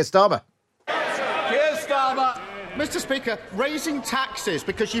 from Keir Starmer. Keir Starmer. Mr. Speaker, raising taxes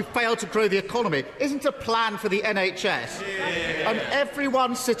because you failed to grow the economy isn't a plan for the NHS. And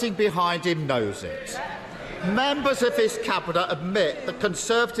everyone sitting behind him knows it. Members of this cabinet admit that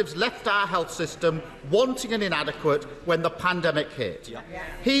Conservatives left our health system wanting and inadequate when the pandemic hit.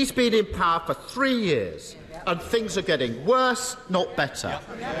 He's been in power for 3 years and things are getting worse, not better.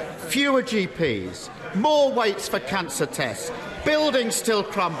 Fewer GPs, more waits for cancer tests, buildings still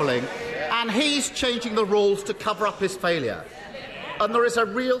crumbling, and he's changing the rules to cover up his failure. And there is a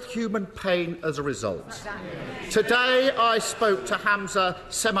real human pain as a result. Today I spoke to Hamza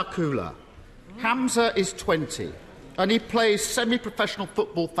Semakula. Hamza is 20 and he plays semi-professional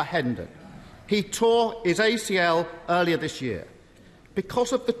football for Hendon. He tore his ACL earlier this year.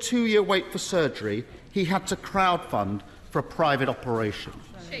 Because of the 2-year wait for surgery, he had to crowdfund for a private operation.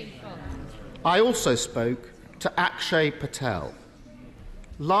 I also spoke to Akshay Patel.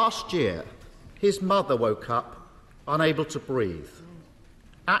 Last year, his mother woke up unable to breathe.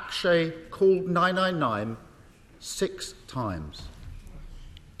 Akshay called 999 6 times.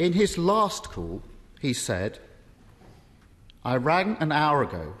 In his last call, he said, "I rang an hour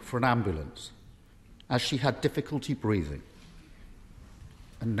ago for an ambulance as she had difficulty breathing,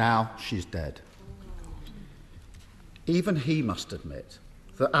 and now she's dead." Even he must admit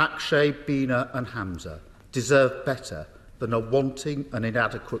that Akshay, Bina and Hamza deserve better than a wanting and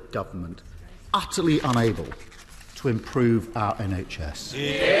inadequate government utterly unable to improve our NHS.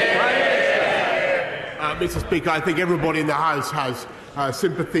 Mr. Speaker, I think everybody in the House has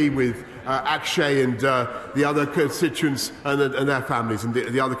sympathy with Akshay and the other constituents and their families and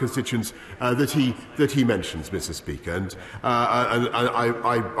the other constituents that he mentions, Mr. Speaker, and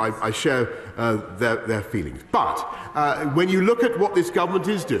I share their feelings. But when you look at what this government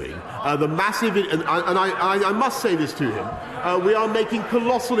is doing, the massive and I must say this to him, we are making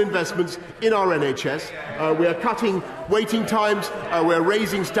colossal investments in our NHS. We are cutting waiting times. We're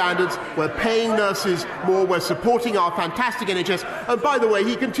raising standards. We're paying nurses more. We're supporting our fantastic NHS. And by the way,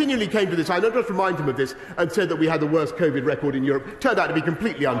 he continually came to this. I just remind him of this and said that we had the worst COVID record in Europe. Turned out to be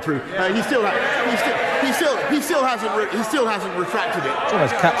completely untrue. He still hasn't retracted it. It's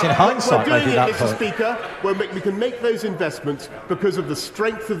almost Captain Hindsight making that point. Mr. Speaker, we can make those investments because of the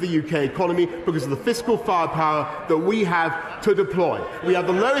strength of the UK economy, because of the fiscal firepower that we have to deploy. We have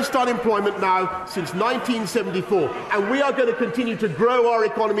the lowest unemployment now since 1974, and we are going to continue to grow our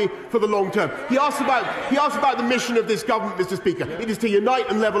economy for the long term. He asked about the mission of this government, Mr. Speaker. It is to unite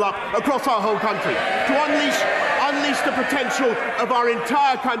and level up across our whole country, to unleash the potential of our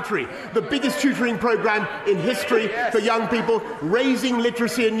entire country. The biggest tutoring programme in history for young people, raising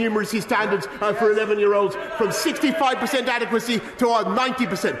literacy and numeracy standards for 11-year-olds from 65% adequacy to our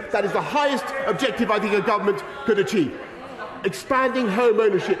 90%. That is the highest objective I think a government could achieve. Expanding home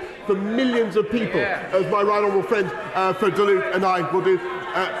ownership for millions of people, as my right honourable friend for Duluth and I will do,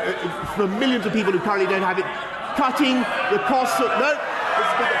 for millions of people who currently don't have it. Cutting the costs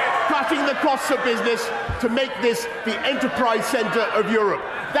of business to make this the enterprise centre of Europe.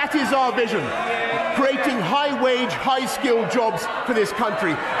 That is our vision. Creating high-wage, high-skilled jobs for this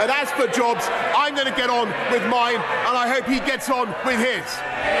country. And as for jobs, I'm going to get on with mine, and I hope he gets on with his.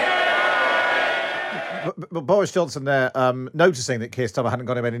 But Boris Johnson there, noticing that Keir Starmer hadn't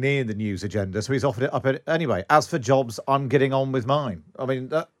got him any near the news agenda, so he's offered it up anyway. As for jobs, I'm getting on with mine. I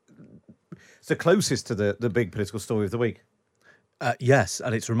mean, it's the closest to the big political story of the week. Yes,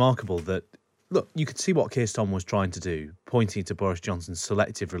 and it's remarkable that, look, you could see what Keir Starmer was trying to do, pointing to Boris Johnson's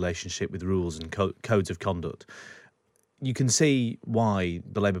selective relationship with rules and codes of conduct. You can see why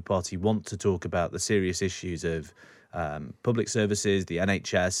the Labour Party want to talk about the serious issues of public services, the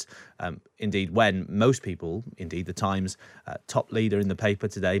NHS. Indeed, when most people, indeed the Times top leader in the paper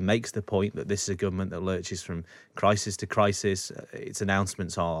today, makes the point that this is a government that lurches from crisis to crisis. Its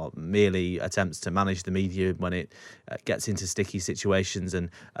announcements are merely attempts to manage the media when it gets into sticky situations, and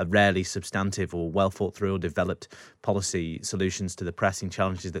are rarely substantive or well thought through or developed policy solutions to the pressing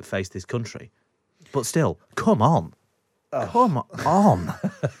challenges that face this country. But still, come on. Come on.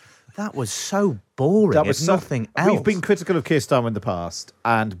 That was so boring. That was nothing else. We've been critical of Keir Starmer in the past,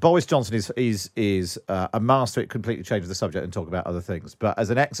 and Boris Johnson is a master at completely changing the subject and talk about other things. But as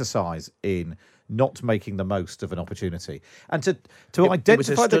an exercise in not making the most of an opportunity, and to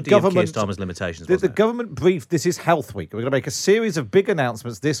identify the government, Keir Starmer's limitations. The government brief. This is Health Week. We're going to make a series of big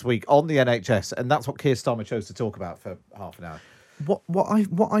announcements this week on the NHS, and that's what Keir Starmer chose to talk about for half an hour.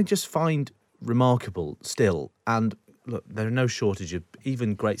 What I just find remarkable still, and look, there are no shortage of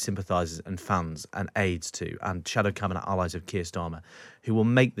even great sympathisers and fans and aides to and shadow cabinet allies of Keir Starmer who will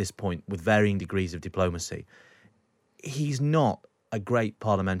make this point with varying degrees of diplomacy. He's not a great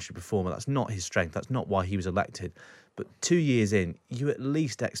parliamentary performer. That's not his strength. That's not why he was elected. But 2 years in, you at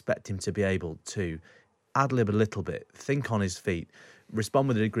least expect him to be able to ad-lib a little bit, think on his feet, respond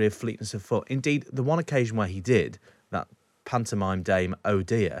with a degree of fleetness of foot. Indeed, the one occasion where he did, that pantomime dame, oh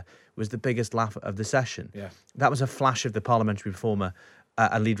dear, was the biggest laugh of the session. Yeah. That was a flash of the parliamentary performer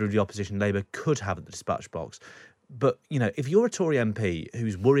and leader of the opposition, Labour, could have at the dispatch box. But, you know, if you're a Tory MP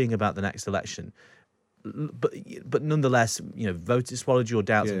who's worrying about the next election, but nonetheless, you know, swallowed your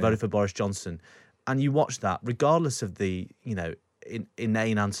doubts and voted for Boris Johnson, and you watch that, regardless of the, you know,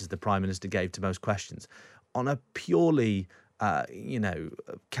 inane answers the Prime Minister gave to most questions, on a purely,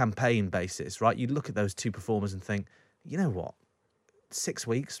 campaign basis, right? You look at those two performers and think, you know what, 6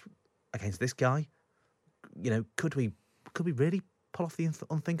 weeks against this guy, you know, could we really pull off the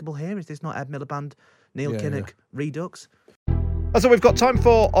unthinkable here? Is this not Ed Miliband, Neil Kinnock redux? That's all we've got time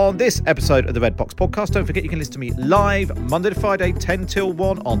for on this episode of the Red Box Podcast. Don't forget you can listen to me live Monday to Friday, 10 till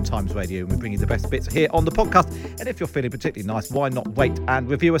 1 on Times Radio, and we bring you the best bits here on the podcast. And if you're feeling particularly nice, why not wait and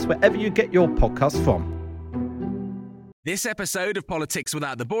review us wherever you get your podcasts from. This episode of Politics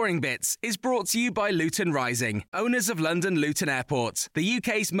Without the Boring Bits is brought to you by Luton Rising, owners of London Luton Airport, the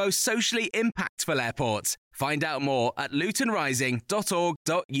UK's most socially impactful airport. Find out more at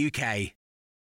lutonrising.org.uk.